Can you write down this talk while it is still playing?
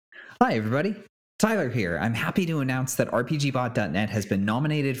Hi, everybody. Tyler here. I'm happy to announce that RPGBOT.Net has been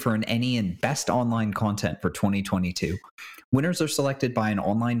nominated for an Emmy in Best Online Content for 2022. Winners are selected by an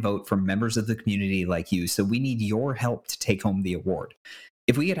online vote from members of the community like you, so we need your help to take home the award.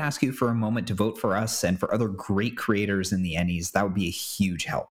 If we could ask you for a moment to vote for us and for other great creators in the Emmys, that would be a huge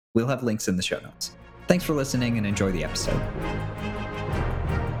help. We'll have links in the show notes. Thanks for listening and enjoy the episode.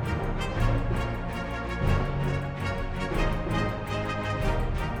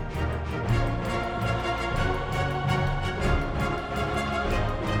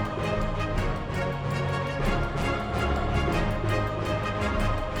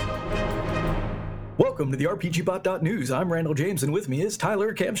 Welcome to the RPGBOT.News. I'm Randall James, and with me is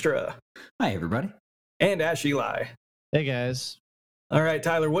Tyler Kamstra. Hi, everybody. And Ash Eli. Hey, guys. All right,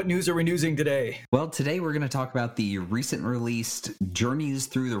 Tyler, what news are we newsing today? Well, today we're going to talk about the recent released Journeys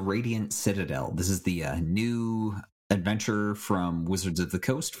Through the Radiant Citadel. This is the new adventure from Wizards of the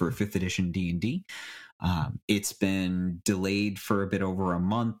Coast for 5th edition D&D. It's been delayed for a bit over a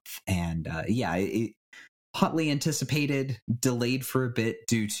month, and hotly anticipated, delayed for a bit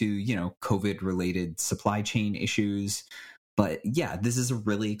due to, COVID-related supply chain issues. But yeah, this is a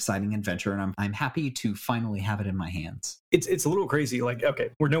really exciting adventure, and I'm happy to finally have it in my hands. It's a little crazy. Like,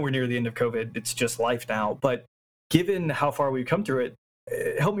 okay, we're nowhere near the end of COVID. It's just life now. But given how far we've come through it,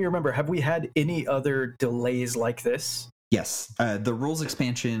 help me remember, have we had any other delays like this? Yes. The rules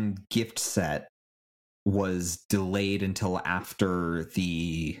expansion gift set was delayed until after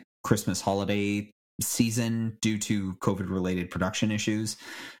the Christmas holiday season due to COVID-related production issues.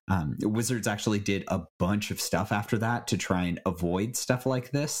 Wizards actually did a bunch of stuff after that to try and avoid stuff like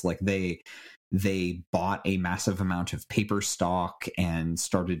this. Like they bought a massive amount of paper stock and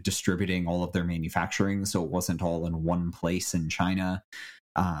started distributing all of their manufacturing so it wasn't all in one place in China.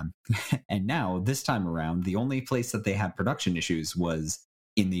 And now, this time around, the only place that they had production issues was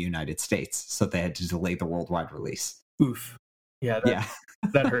in the United States, so they had to delay the worldwide release. Oof. Yeah,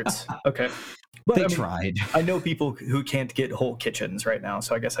 that hurts. Okay. But, they tried. I know people who can't get whole kitchens right now,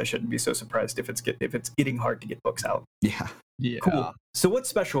 so I guess I shouldn't be so surprised if it's getting hard to get books out. Yeah. Cool. So what's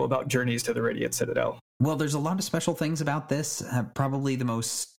special about Journeys to the Radiant Citadel? Well, there's a lot of special things about this. Probably the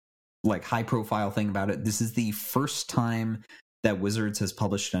most high-profile thing about it, this is the first time that Wizards has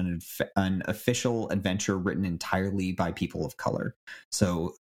published an official adventure written entirely by people of color.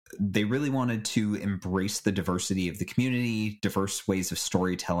 So they really wanted to embrace the diversity of the community, diverse ways of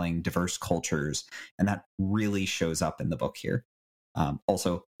storytelling, diverse cultures, and that really shows up in the book here.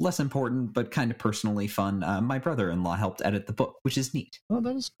 Also, less important, but kind of personally fun, my brother-in-law helped edit the book, which is neat. Oh,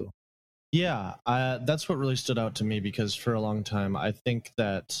 that is cool. Yeah, that's what really stood out to me, because for a long time, I think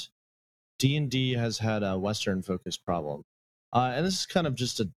that D&D has had a Western-focused problem. And this is kind of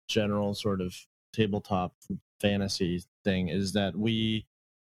just a general sort of tabletop fantasy thing, is that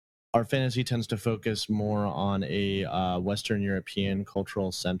our fantasy tends to focus more on a Western European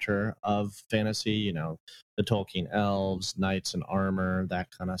cultural center of fantasy, the Tolkien elves, knights in armor,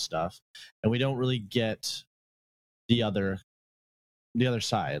 that kind of stuff. And we don't really get the other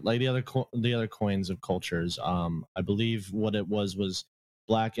side, like the other coins of cultures. I believe what it was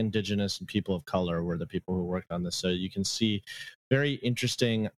Black, Indigenous, and people of color were the people who worked on this. So you can see very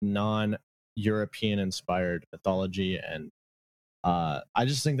interesting non-European inspired mythology, and I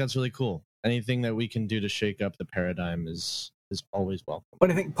just think that's really cool. Anything that we can do to shake up the paradigm is always welcome.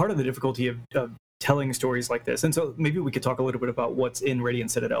 But I think part of the difficulty of telling stories like this, and so maybe we could talk a little bit about what's in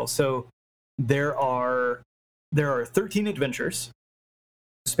Radiant Citadel. So there are 13 adventures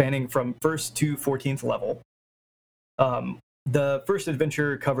spanning from 1st to 14th level. The first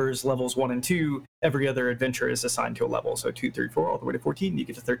adventure covers levels 1 and 2. Every other adventure is assigned to a level. So 2, 3, 4, all the way to 14. You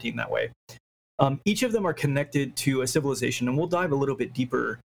get to 13 that way. Each of them are connected to a civilization, and we'll dive a little bit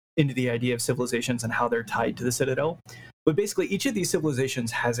deeper into the idea of civilizations and how they're tied to the Citadel. But basically, each of these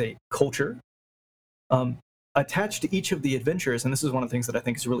civilizations has a culture. Attached to each of the adventures, and this is one of the things that I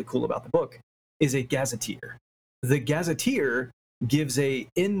think is really cool about the book, is a gazetteer. The gazetteer gives a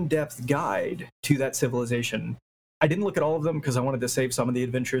in-depth guide to that civilization. I didn't look at all of them because I wanted to save some of the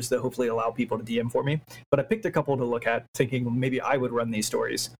adventures that hopefully allow people to DM for me, but I picked a couple to look at, thinking maybe I would run these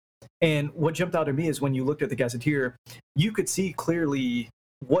stories. And what jumped out at me is when you looked at the gazetteer, you could see clearly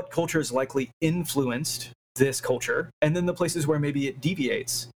what cultures likely influenced this culture, and then the places where maybe it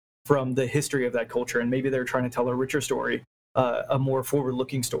deviates from the history of that culture, and maybe they're trying to tell a richer story, a more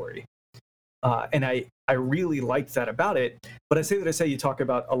forward-looking story. And I really liked that about it. But I say you talk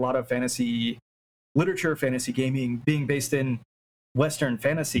about a lot of fantasy literature, fantasy gaming being based in Western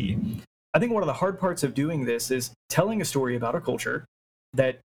fantasy. I think one of the hard parts of doing this is telling a story about a culture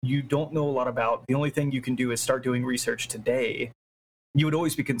that you don't know a lot about. The only thing you can do is start doing research today you would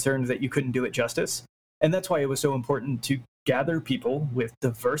always be concerned that you couldn't do it justice. And that's why it was so important to gather people with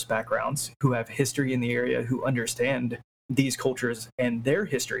diverse backgrounds who have history in the area, who understand these cultures and their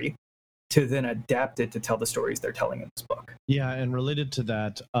history, to then adapt it to tell the stories they're telling in this book. Yeah, and related to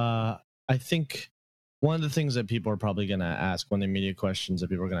that, I think one of the things that people are probably going to ask, one of the immediate questions that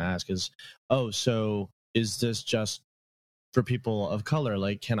people are going to ask is, oh, so is this just for people of color?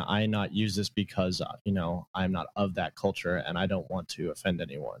 Like, can I not use this because, I'm not of that culture and I don't want to offend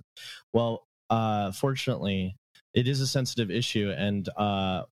anyone? Well, fortunately, it is a sensitive issue, and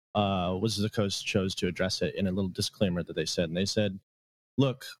Wizards of the Coast chose to address it in a little disclaimer that they said. And they said,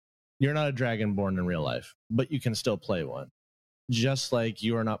 look, you're not a dragonborn in real life, but you can still play one. Just like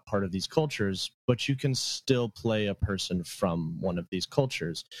you are not part of these cultures, but you can still play a person from one of these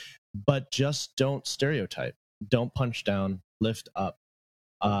cultures. But just don't stereotype. Don't punch down, lift up,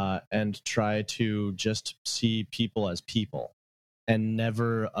 and try to just see people as people, and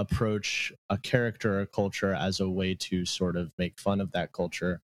never approach a character or culture as a way to sort of make fun of that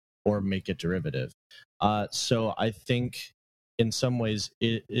culture or make it derivative. So I think in some ways,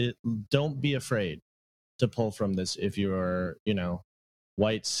 don't be afraid to pull from this if you're,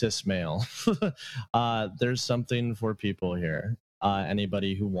 white cis male. There's something for people here.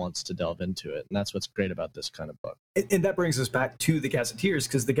 Anybody who wants to delve into it. And that's what's great about this kind of book. And that brings us back to the Gazetteers,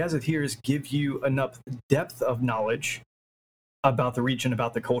 because the Gazetteers give you enough depth of knowledge about the region,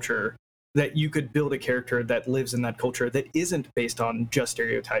 about the culture, that you could build a character that lives in that culture that isn't based on just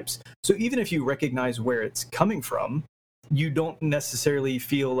stereotypes. So even if you recognize where it's coming from, you don't necessarily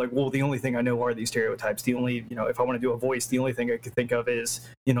feel like, well, the only thing I know are these stereotypes. The only, if I want to do a voice, the only thing I could think of is,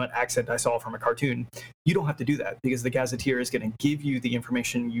 an accent I saw from a cartoon. You don't have to do that, because the Gazetteer is going to give you the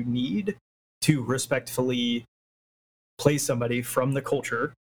information you need to respectfully play somebody from the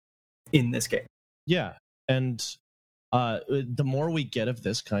culture in this game. Yeah. And the more we get of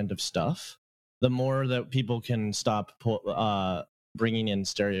this kind of stuff, the more that people can stop bringing in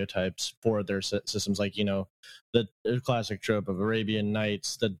stereotypes for their systems, like the classic trope of Arabian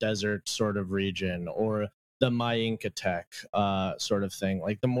Nights, the desert sort of region, or the Mayinka tech sort of thing.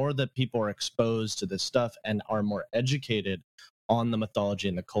 Like, the more that people are exposed to this stuff and are more educated on the mythology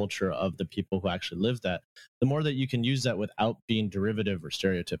and the culture of the people who actually live that, the more that you can use that without being derivative or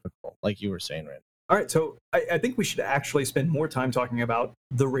stereotypical, like you were saying, Rand. All right, so I think we should actually spend more time talking about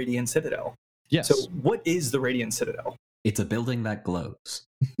the Radiant Citadel. Yes. So what is the Radiant Citadel? It's a building that glows.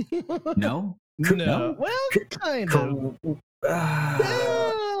 No? No. Well, kind of.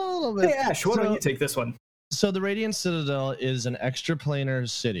 A little bit. Hey, Ash, why don't you take this one? So the Radiant Citadel is an extraplanar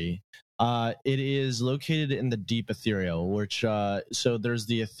city. It is located in the deep ethereal, which so there's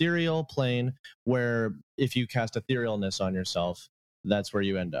the ethereal plane, where if you cast etherealness on yourself, that's where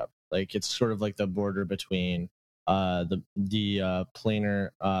you end up. Like, it's sort of like the border between the planar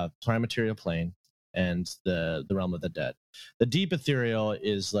prime material plane and the realm of the dead. The deep ethereal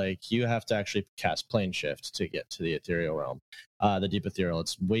is like, you have to actually cast plane shift to get to the ethereal realm. The deep ethereal,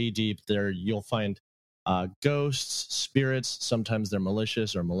 it's way deep. There you'll find ghosts, spirits. Sometimes they're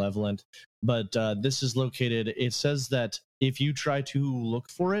malicious or malevolent, but this is located, it says that if you try to look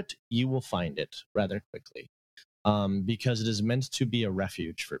for it, you will find it rather quickly, because it is meant to be a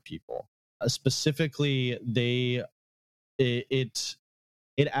refuge for people. Specifically,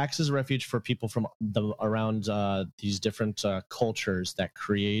 it acts as a refuge for people from around these different cultures that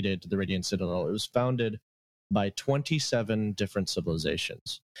created the Radiant Citadel. It was founded by 27 different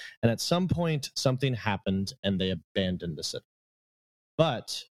civilizations. And at some point, something happened and they abandoned the city.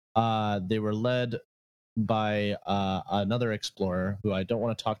 But they were led by another explorer who I don't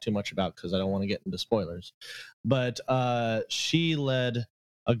want to talk too much about because I don't want to get into spoilers. But she led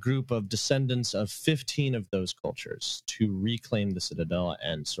a group of descendants of 15 of those cultures to reclaim the Citadel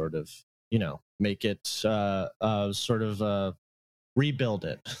and sort of, make it rebuild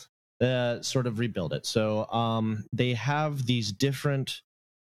it. So they have these different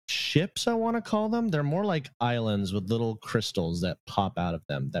ships, I want to call them. They're more like islands with little crystals that pop out of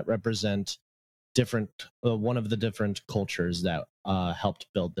them that represent one of the different cultures that helped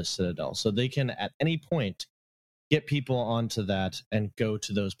build the Citadel. So they can, at any point, get people onto that and go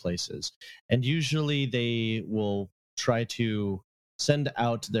to those places. And usually they will try to send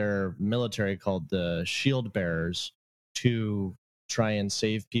out their military, called the Shield Bearers, to try and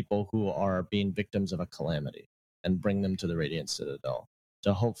save people who are being victims of a calamity and bring them to the Radiant Citadel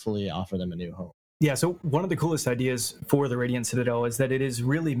to hopefully offer them a new home. Yeah, so one of the coolest ideas for the Radiant Citadel is that it is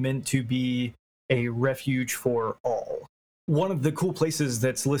really meant to be a refuge for all. One of the cool places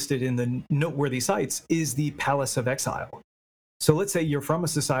that's listed in the noteworthy sites is the Palace of Exile. So let's say you're from a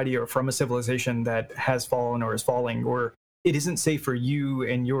society or from a civilization that has fallen or is falling, or it isn't safe for you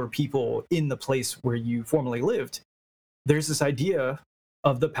and your people in the place where you formerly lived. There's this idea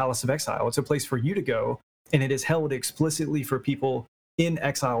of the Palace of Exile. It's a place for you to go, and it is held explicitly for people in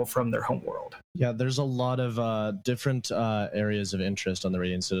exile from their homeworld. Yeah, there's a lot of different areas of interest on the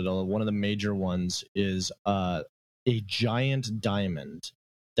Radiant Citadel. One of the major ones is a giant diamond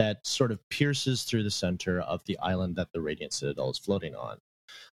that sort of pierces through the center of the island that the Radiant Citadel is floating on.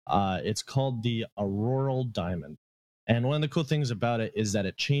 It's called the Auroral Diamond. And one of the cool things about it is that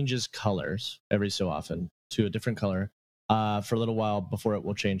it changes colors every so often to a different color for a little while before it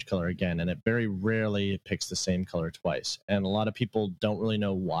will change color again. And it very rarely picks the same color twice. And a lot of people don't really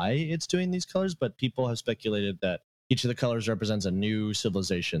know why it's doing these colors, but people have speculated that each of the colors represents a new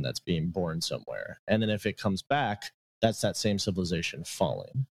civilization that's being born somewhere. And then if it comes back, that's that same civilization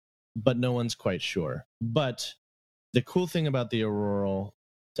falling. But no one's quite sure. But the cool thing about the Auroral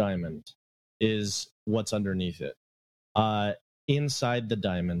Diamond is what's underneath it. Inside the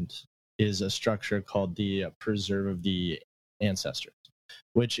diamond is a structure called the Preserve of the Ancestors,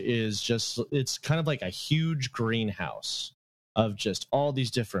 which is just, it's kind of like a huge greenhouse of just all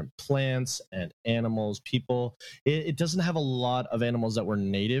these different plants and animals, people. It doesn't have a lot of animals that were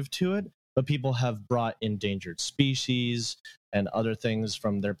native to it, but people have brought endangered species and other things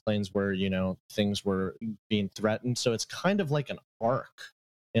from their planes where, you know, things were being threatened. So it's kind of like an ark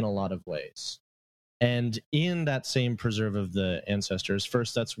in a lot of ways. And in that same Preserve of the Ancestors,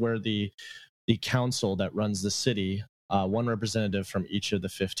 first, that's where the council that runs the city, one representative from each of the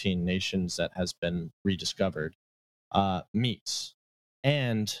 15 nations that has been rediscovered, meets.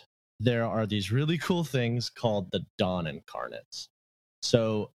 And there are these really cool things called the Dawn Incarnates.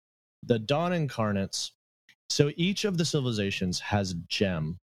 So the Dawn Incarnates, so each of the civilizations has a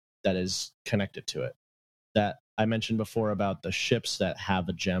gem that is connected to it. That I mentioned before about the ships that have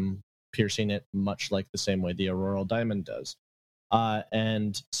a gem piercing it, much like the same way the Auroral Diamond does.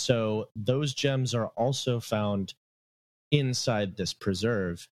 And so those gems are also found inside this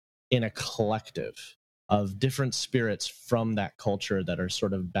preserve in a collective of different spirits from that culture that are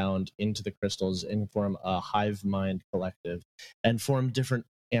sort of bound into the crystals and form a hive mind collective and form different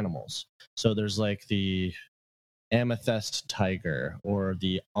animals. So there's like the amethyst tiger or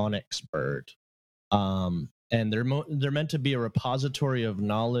the onyx bird. And they're meant to be a repository of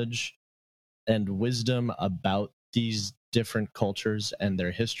knowledge and wisdom about these different cultures and their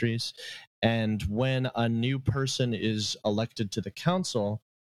histories. And when a new person is elected to the council,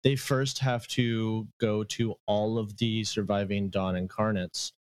 they first have to go to all of the surviving Dawn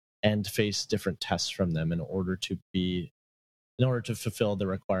Incarnates and face different tests from them in order to fulfill the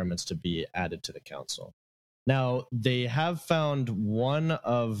requirements to be added to the council. Now, they have found one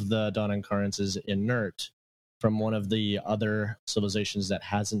of the Dawn Incarnates is inert from one of the other civilizations that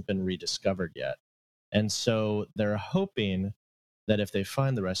hasn't been rediscovered yet. And so they're hoping that if they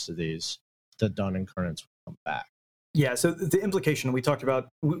find the rest of these, the Dawn Incarnates will come back. Yeah, so the implication we talked about,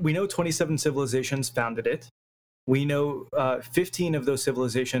 we know 27 civilizations founded it. We know 15 of those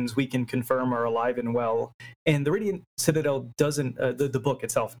civilizations we can confirm are alive and well. And the Radiant Citadel doesn't, the book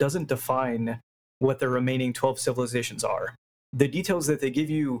itself, doesn't define what the remaining 12 civilizations are. The details that they give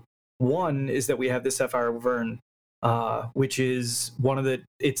you, one is that we have the Sapphire Wyvern, which is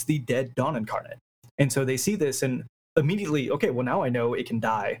it's the dead Dawn Incarnate. And so they see this and immediately, okay, well, now I know it can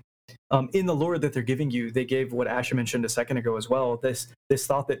die. In the lore that they're giving you, they gave what Asha mentioned a second ago as well, this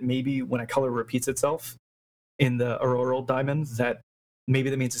thought that maybe when a color repeats itself in the Auroral Diamond, that maybe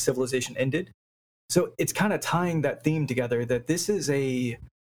that means the civilization ended. So it's kind of tying that theme together, that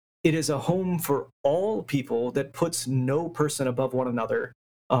it is a home for all people that puts no person above one another.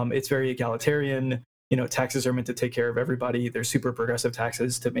 It's very egalitarian. You know, taxes are meant to take care of everybody. There's super progressive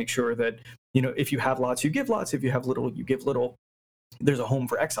taxes to make sure that, you know, if you have lots, you give lots. If you have little, you give little. There's a home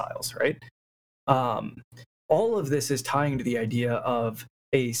for exiles, right? All of this is tying to the idea of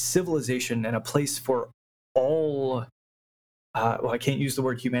a civilization and a place for all. Well, I can't use the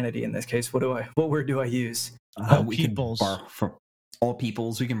word humanity in this case. What word do I use? All peoples. All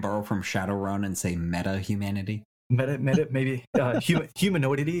peoples. We can borrow from Shadowrun and say meta humanity. Meta, maybe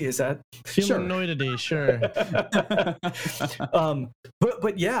humanoidity, is that? Humanoidity, sure.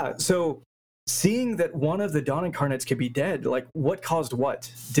 But yeah, so seeing that one of the Dawn Incarnates could be dead, like what caused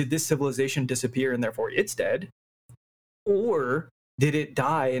what? Did this civilization disappear and therefore it's dead? Or did it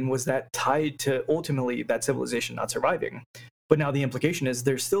die and was that tied to ultimately that civilization not surviving? But now the implication is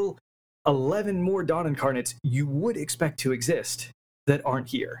there's still 11 more Dawn Incarnates you would expect to exist that aren't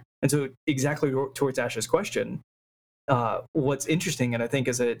here. And so exactly towards Ash's question, what's interesting, and I think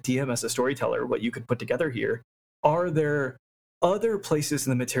as a DM, as a storyteller, what you could put together here, are there other places in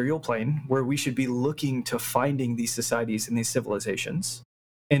the material plane where we should be looking to finding these societies and these civilizations?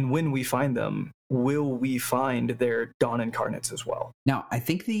 And when we find them, will we find their Dawn Incarnates as well? Now, I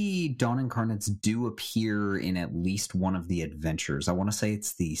think the Dawn Incarnates do appear in at least one of the adventures. I want to say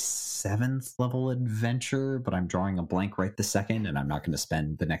it's the 7th level adventure, but I'm drawing a blank right this second, and I'm not going to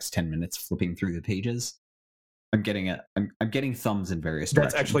spend the next 10 minutes flipping through the pages. I'm getting thumbs in various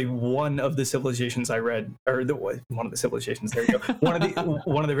directions. That's actually one of the civilizations I read, or one of the civilizations. There you go.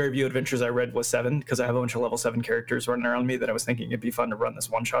 One of the very few adventures I read was 7, because I have a bunch of level 7 characters running around me that I was thinking it'd be fun to run this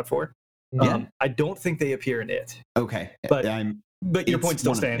one shot for. Yeah. I don't think they appear in it. Okay, but your point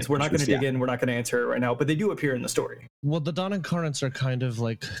still stands. We're not going to dig in. We're not going to answer it right now, but they do appear in the story. Well, the Dawn Incarnates are kind of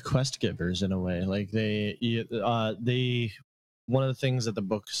like quest givers in a way. Like they one of the things that the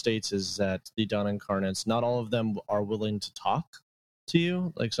book states is that the Dawn Incarnates, not all of them are willing to talk to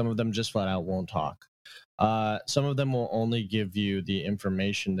you. Like some of them just flat out won't talk. Some of them will only give you the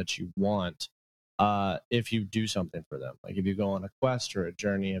information that you want if you do something for them. Like if you go on a quest or a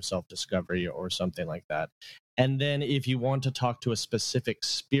journey of self-discovery or something like that. And then if you want to talk to a specific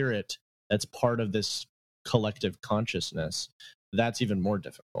spirit that's part of this collective consciousness, that's even more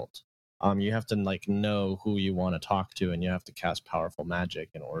difficult. You have to like know who you want to talk to, and you have to cast powerful magic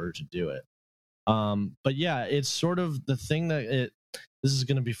in order to do it. But yeah, it's sort of the thing that this is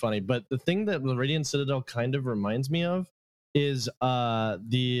going to be funny, but the thing that the Radiant Citadel kind of reminds me of is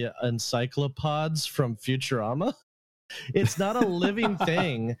the encyclopods from Futurama. It's not a living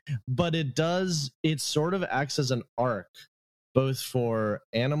thing, but it sort of acts as an arc, both for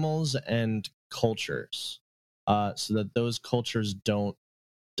animals and cultures, so that those cultures don't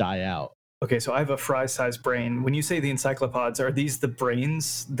die out. Okay, so I have a fry-sized brain. When you say the encyclopods, are these the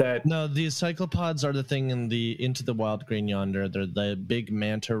brains that... No, the encyclopods are the thing in the Into the Wild Green Yonder. They're the big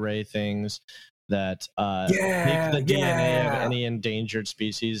manta ray things that take the DNA of any endangered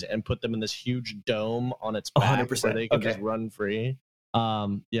species and put them in this huge dome on its back 100%. where they can just run free.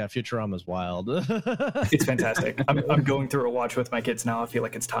 Yeah, Futurama's wild. It's fantastic. I'm going through a watch with my kids now. I feel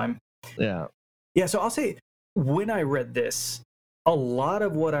like it's time. Yeah. Yeah, so I'll say, when I read this, a lot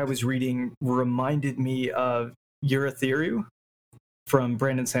of what I was reading reminded me of Eurytheru from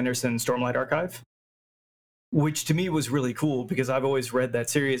Brandon Sanderson's Stormlight Archive, which to me was really cool because I've always read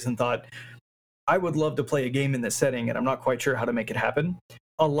that series and thought, I would love to play a game in this setting, and I'm not quite sure how to make it happen.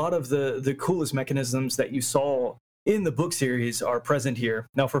 A lot of the coolest mechanisms that you saw in the book series are present here.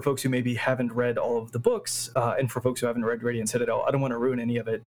 Now, for folks who maybe haven't read all of the books, and for folks who haven't read Radiant Citadel, I don't want to ruin any of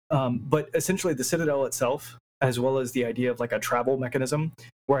it. But essentially, the Citadel itself, as well as the idea of like a travel mechanism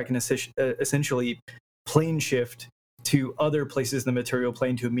where I can essentially plane shift to other places in the material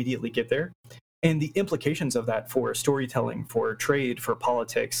plane to immediately get there. And the implications of that for storytelling, for trade, for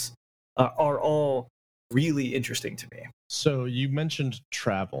politics, are all really interesting to me. So you mentioned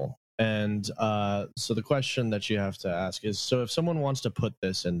travel. And so the question that you have to ask is, so if someone wants to put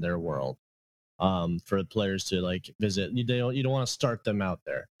this in their world, for players to like visit, you don't want to start them out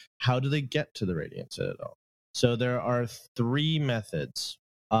there. How do they get to the Radiant Citadel? So there are 3 methods.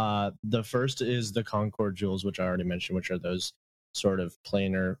 The first is the Concord Jewels, which I already mentioned, which are those sort of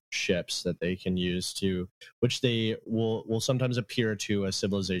planar ships that they can use which they will sometimes appear to a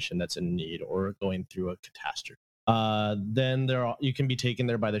civilization that's in need or going through a catastrophe. Then you can be taken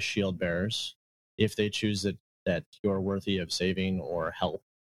there by the shield bearers if they choose that you're worthy of saving or help,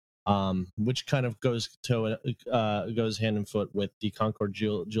 which kind of goes hand in foot with the Concord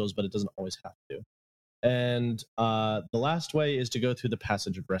Jewels, but it doesn't always have to. And the last way is to go through the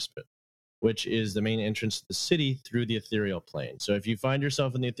Passage of Respite, which is the main entrance to the city through the ethereal plane. So if you find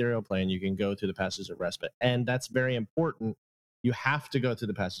yourself in the ethereal plane, you can go through the Passage of Respite. And that's very important. You have to go through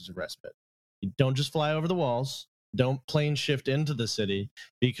the Passage of Respite. You don't just fly over the walls. Don't plane shift into the city,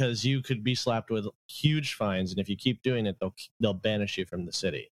 because you could be slapped with huge fines. And if you keep doing it, they'll banish you from the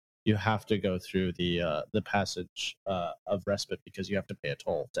city. You have to go through the Passage of Respite because you have to pay a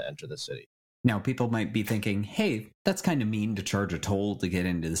toll to enter the city. Now, people might be thinking, hey, that's kind of mean to charge a toll to get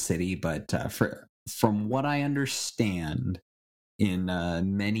into the city, but from what I understand, in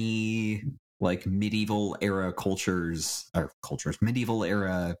many like medieval era medieval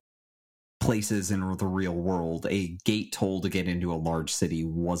era places in the real world, a gate toll to get into a large city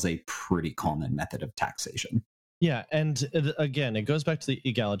was a pretty common method of taxation. Yeah, and again, it goes back to the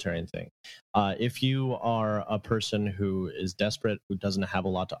egalitarian thing. If you are a person who is desperate, who doesn't have a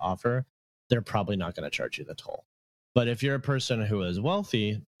lot to offer, they're probably not going to charge you the toll. But if you're a person who is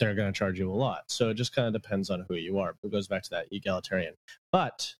wealthy, they're going to charge you a lot. So it just kind of depends on who you are. It goes back to that egalitarian.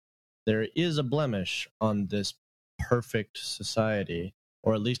 But there is a blemish on this perfect society,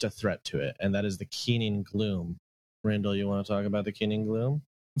 or at least a threat to it, and that is the keening gloom Randall, you want to talk about the King and Gloom?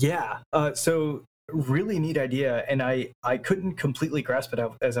 Yeah. So really neat idea, and I couldn't completely grasp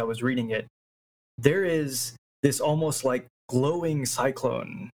it as I was reading it. There is this almost like glowing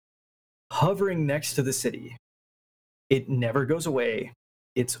cyclone hovering next to the city. It never goes away.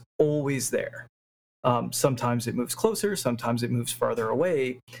 It's always there. Sometimes it moves closer, sometimes it moves farther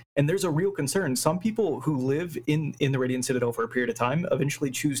away, and there's a real concern. Some people who live in the Radiant Citadel for a period of time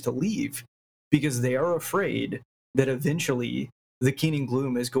eventually choose to leave because they are afraid that eventually the Keen and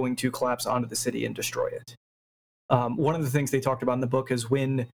Gloom is going to collapse onto the city and destroy it. One of the things they talked about in the book is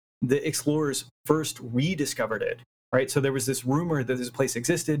when the explorers first rediscovered it, right? So there was this rumor that this place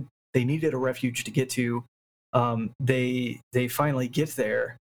existed. They needed a refuge to get to. They finally get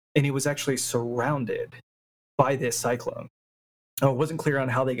there, and it was actually surrounded by this cyclone. It wasn't clear on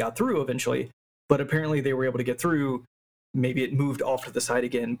how they got through eventually, but apparently they were able to get through. Maybe it moved off to the side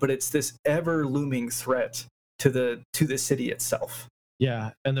again, but it's this ever looming threat to the city itself.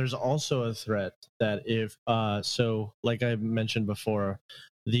 Yeah, and there's also a threat that if so like I mentioned before,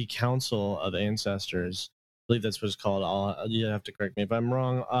 the Council of Ancestors, I believe that's what it's called. You have to correct me if I'm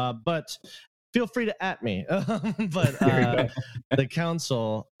wrong, but feel free to at me. But the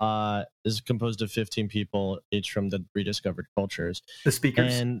council is composed of 15 people, each from the rediscovered cultures. The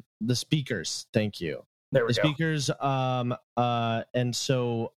speakers. And the speakers, thank you. There we go. Speakers, and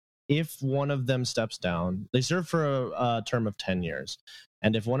so if one of them steps down, they serve for a term of 10 years.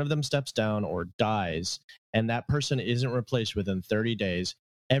 And if one of them steps down or dies, and that person isn't replaced within 30 days,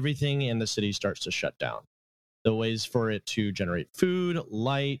 everything in the city starts to shut down. The ways for it to generate food,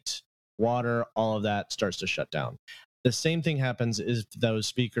 light, water, all of that starts to shut down. The same thing happens if those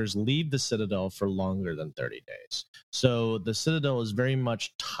speakers leave the Citadel for longer than 30 days. So the Citadel is very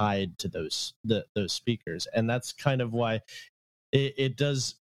much tied to those speakers. And that's kind of why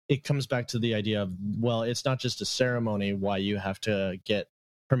it comes back to the idea of, well, it's not just a ceremony why you have to get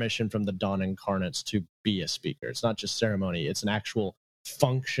permission from the Dawn Incarnates to be a speaker. It's not just ceremony. It's an actual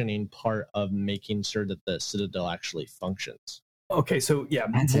functioning part of making sure that the Citadel actually functions. Okay, so yeah,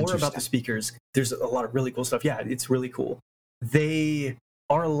 That's more about the speakers. There's a lot of really cool stuff. Yeah, it's really cool. They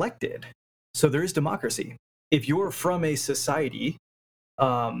are elected, so there is democracy. If you're from a society,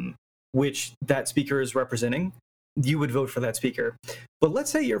 which that speaker is representing, you would vote for that speaker. But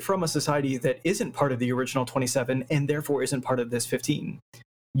let's say you're from a society that isn't part of the original 27 and therefore isn't part of this 15.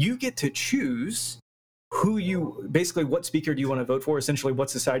 You get to choose basically what speaker do you want to vote for? Essentially, what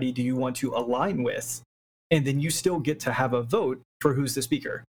society do you want to align with? And then you still get to have a vote for who's the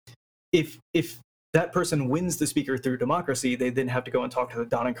speaker. If that person wins the speaker through democracy, they then have to go and talk to the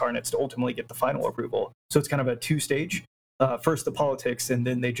Dawn Incarnates to ultimately get the final approval. So it's kind of a two-stage. First the politics, and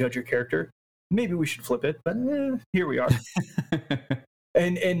then they judge your character. Maybe we should flip it, but here we are.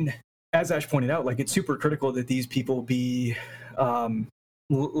 And as Ash pointed out, like, it's super critical that these people be,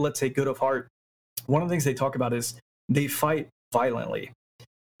 let's say, good of heart. One of the things they talk about is they fight violently.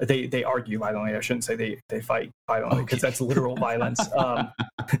 They argue violently. I shouldn't say they fight violently, because that's literal violence.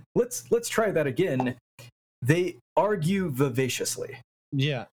 Let's try that again. They argue vivaciously.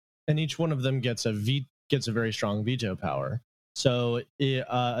 Yeah, and each one of them gets a very strong veto power. So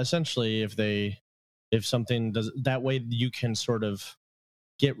essentially, if something does that way, you can sort of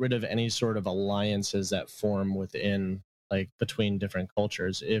get rid of any sort of alliances that form within, like, between different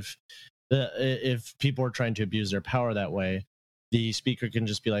cultures. If people are trying to abuse their power that way, the speaker can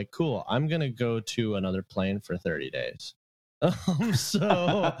just be like, cool, I'm going to go to another plane for 30 days. That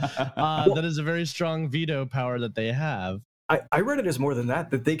is a very strong veto power that they have. I read it as more than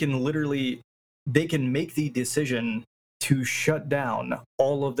that they can make the decision to shut down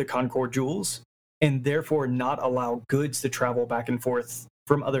all of the Concord jewels and therefore not allow goods to travel back and forth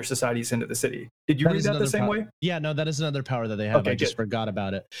from other societies into the city. Did you read that the same way? Yeah, no, that is another power that they have. Okay, I just forgot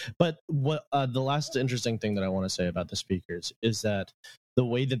about it. But what the last interesting thing that I want to say about the speakers is that the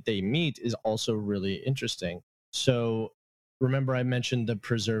way that they meet is also really interesting. So remember I mentioned the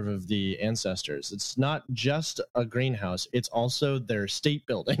preserve of the ancestors. It's not just a greenhouse, it's also their state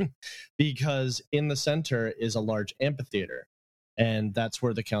building, because in the center is a large amphitheater. And that's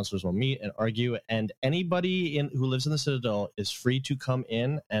where the counselors will meet and argue. And anybody who lives in the Citadel is free to come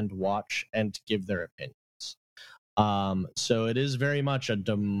in and watch and give their opinions. So it is very much a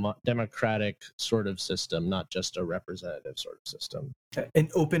democratic sort of system, not just a representative sort of system. An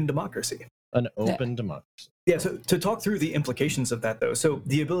open democracy. An open democracy. Yeah, so to talk through the implications of that, though, so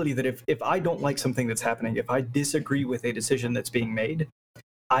the ability that if I don't like something that's happening, if I disagree with a decision that's being made,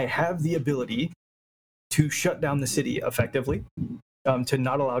 I have the ability to shut down the city effectively, to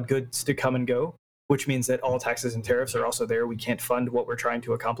not allow goods to come and go, which means that all taxes and tariffs are also there. We can't fund what we're trying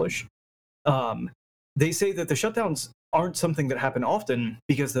to accomplish. They say that the shutdowns aren't something that happen often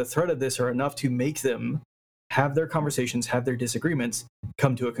because the threat of this are enough to make them have their conversations, have their disagreements,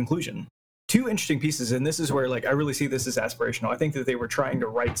 come to a conclusion. Two interesting pieces, and this is where like I really see this as aspirational. I think that they were trying to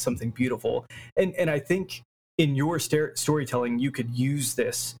write something beautiful, and I think in your storytelling you could use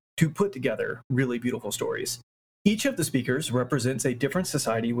this to put together really beautiful stories. Each of the speakers represents a different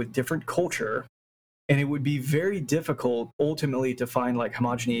society with different culture, and it would be very difficult ultimately to find like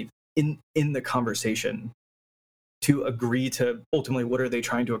homogeneity in the conversation to agree to ultimately what are they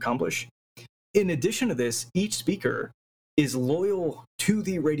trying to accomplish. In addition to this, each speaker is loyal to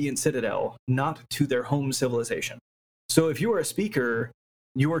the Radiant Citadel, not to their home civilization. So if you are a speaker,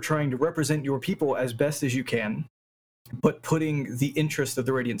 you are trying to represent your people as best as you can, but putting the interest of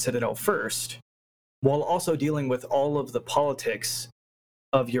the Radiant Citadel first, while also dealing with all of the politics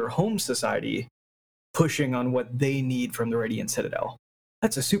of your home society, pushing on what they need from the Radiant Citadel.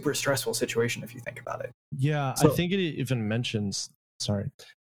 That's a super stressful situation if you think about it. Yeah, I think it even mentions, it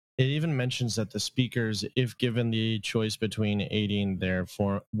even mentions that the speakers, if given the choice between aiding the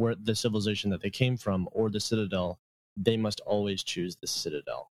civilization that they came from or the Citadel, they must always choose the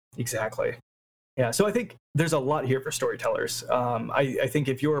Citadel. Exactly. Yeah, so I think there's a lot here for storytellers. I think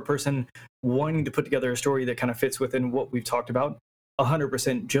if you're a person wanting to put together a story that kind of fits within what we've talked about,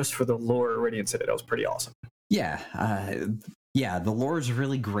 100% just for the lore, Radiant Citadel is pretty awesome. Yeah, the lore is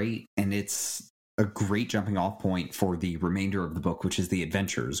really great, and it's a great jumping off point for the remainder of the book, which is the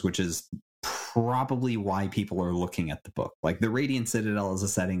adventures, which is probably why people are looking at the book. Like, the Radiant Citadel as a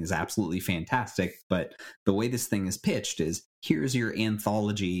setting is absolutely fantastic, but the way this thing is pitched is, here's your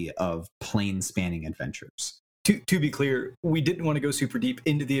anthology of plane-spanning adventures. To be clear, we didn't want to go super deep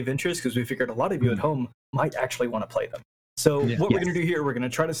into the adventures because we figured a lot of you at home might actually want to play them. So what we're going to do here, we're going to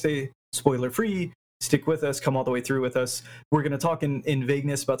try to stay spoiler-free, stick with us, come all the way through with us. We're going to talk in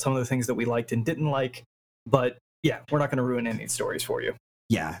vagueness about some of the things that we liked and didn't like, but yeah, we're not going to ruin any stories for you.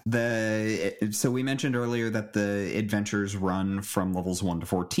 Yeah, so we mentioned earlier that the adventures run from levels 1 to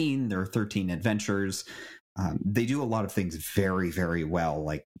 14. There are 13 adventures. They do a lot of things very, very well.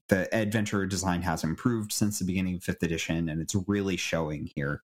 Like, the adventure design has improved since the beginning of 5th edition, and it's really showing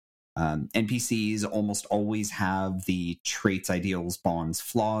here. NPCs almost always have the traits, ideals, bonds,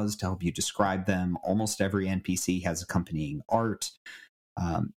 flaws to help you describe them. Almost every NPC has accompanying art.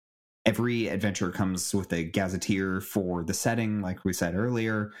 Every adventure comes with a gazetteer for the setting, like we said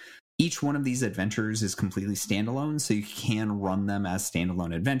earlier. Each one of these adventures is completely standalone, so you can run them as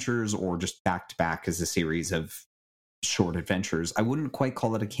standalone adventures or just back-to-back as a series of short adventures. I wouldn't quite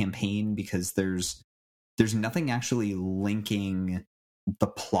call it a campaign because there's nothing actually linking the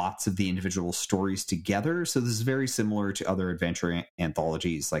plots of the individual stories together, so this is very similar to other adventure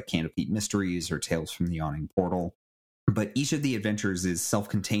anthologies like Candlekeep Mysteries or Tales from the Yawning Portal. But each of the adventures is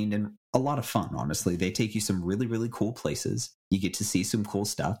self-contained and a lot of fun, honestly. They take you some really, really cool places. You get to see some cool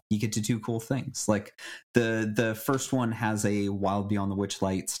stuff. You get to do cool things. Like, the first one has a Wild Beyond the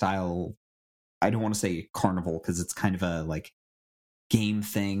Witchlight style, I don't want to say carnival, because it's kind of a, like, game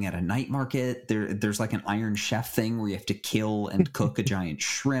thing at a night market. There's like an Iron Chef thing where you have to kill and cook a giant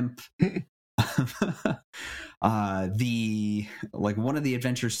shrimp. One of the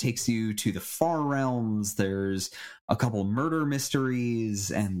adventures takes you to the far realms. There's a couple murder mysteries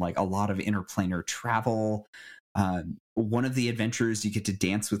and like a lot of interplanar travel. One of the adventures you get to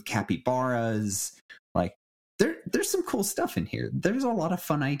dance with capybaras. Like, there's some cool stuff in here. There's a lot of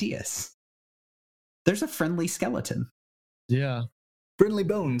fun ideas. There's a friendly skeleton. Yeah. Friendly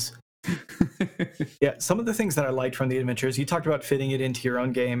bones. Yeah, some of the things that I liked from the adventures, you talked about fitting it into your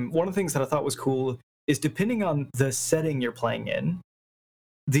own game. One of the things that I thought was cool is, depending on the setting you're playing in,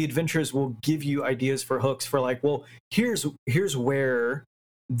 the adventures will give you ideas for hooks for like, well, here's where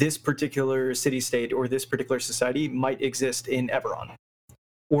this particular city-state or this particular society might exist in Eberron,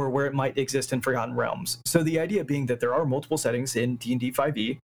 or where it might exist in Forgotten Realms. So the idea being that there are multiple settings in D&D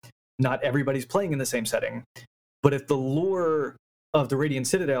 5e. Not everybody's playing in the same setting. But if the lore of the Radiant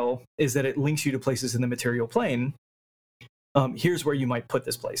Citadel is that it links you to places in the material plane, here's where you might put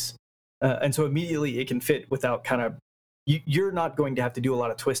this place. And so immediately it can fit without kind of, you're not going to have to do a lot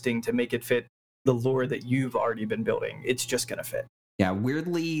of twisting to make it fit the lore that you've already been building. It's just going to fit. Yeah,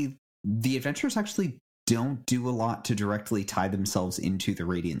 weirdly, the adventures actually don't do a lot to directly tie themselves into the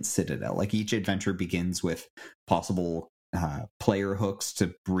Radiant Citadel. Like, each adventure begins with possible player hooks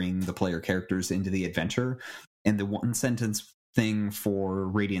to bring the player characters into the adventure. And the one sentence thing for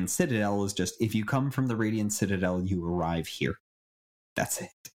Radiant Citadel is just, if you come from the Radiant Citadel, you arrive here. That's it.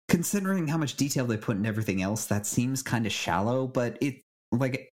 Considering how much detail they put in everything else, that seems kind of shallow, but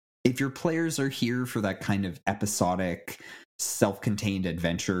if your players are here for that kind of episodic, self-contained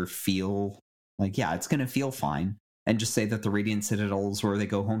adventure feel, Like, yeah, it's going to feel fine. And just say that the Radiant Citadel is where they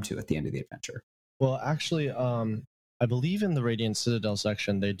go home to at the end of the adventure. Well, actually, I believe in the Radiant Citadel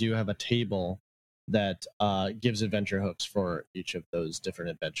section, they do have a table that gives adventure hooks for each of those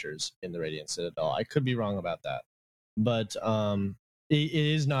different adventures in the Radiant Citadel. I could be wrong about that, but it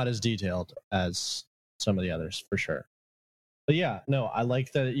is not as detailed as some of the others, for sure. But yeah, no, I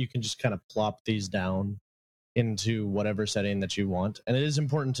like that you can just kind of plop these down into whatever setting that you want. And it is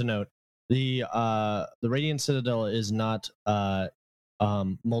important to note, the Radiant Citadel is not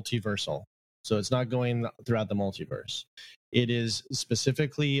multiversal. So it's not going throughout the multiverse. It is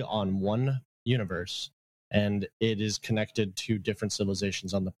specifically on one universe, and it is connected to different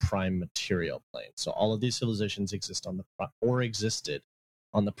civilizations on the prime material plane. So all of these civilizations exist on existed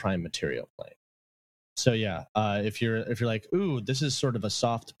on the prime material plane. So yeah, if you're like, ooh, this is sort of a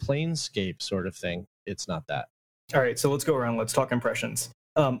soft planescape sort of thing, it's not that. All right, so let's go around. Let's talk impressions.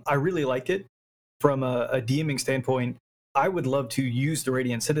 I really liked it. From a DMing standpoint, I would love to use the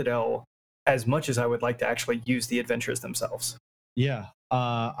Radiant Citadel as much as I would like to actually use the adventures themselves. Yeah,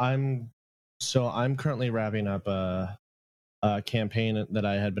 I'm currently wrapping up a campaign that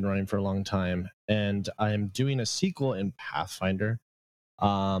I had been running for a long time, and I'm doing a sequel in Pathfinder,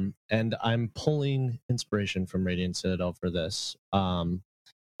 and I'm pulling inspiration from Radiant Citadel for this.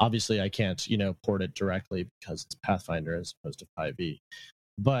 Obviously, I can't, port it directly because it's Pathfinder as opposed to 5e.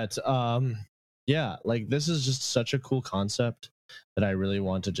 But yeah, like this is just such a cool concept that I really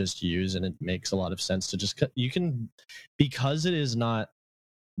want to just use, and it makes a lot of sense to just because it is not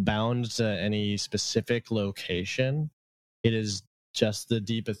bound to any specific location. It is just the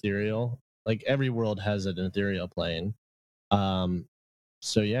deep ethereal. Like every world has an ethereal plane.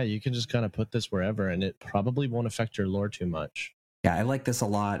 So yeah, you can just kind of put this wherever, and it probably won't affect your lore too much. Yeah, I like this a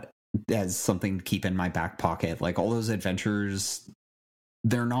lot as something to keep in my back pocket. Like all those adventures,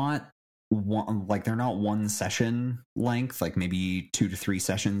 they're not one session length, like maybe 2 to 3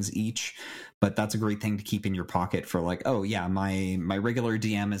 sessions each, but that's a great thing to keep in your pocket for like, oh yeah, my regular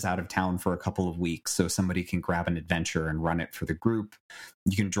DM is out of town for a couple of weeks, so somebody can grab an adventure and run it for the group.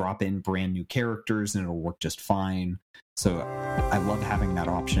 You can drop in brand new characters and it'll work just fine. So I love having that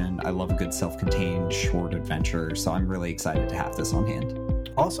option. I love a good self-contained short adventure, so I'm really excited to have this on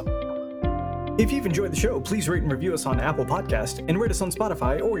hand. Awesome. If you've enjoyed the show, please rate and review us on Apple Podcast and rate us on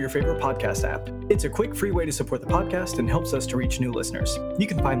Spotify or your favorite podcast app. It's a quick, free way to support the podcast and helps us to reach new listeners. You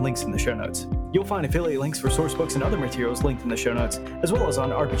can find links in the show notes. You'll find affiliate links for source books and other materials linked in the show notes, as well as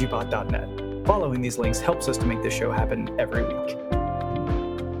on RPGBOT.Net. Following these links helps us to make this show happen every week.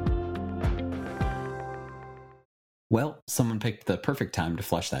 Well, someone picked the perfect time to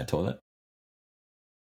flush that toilet.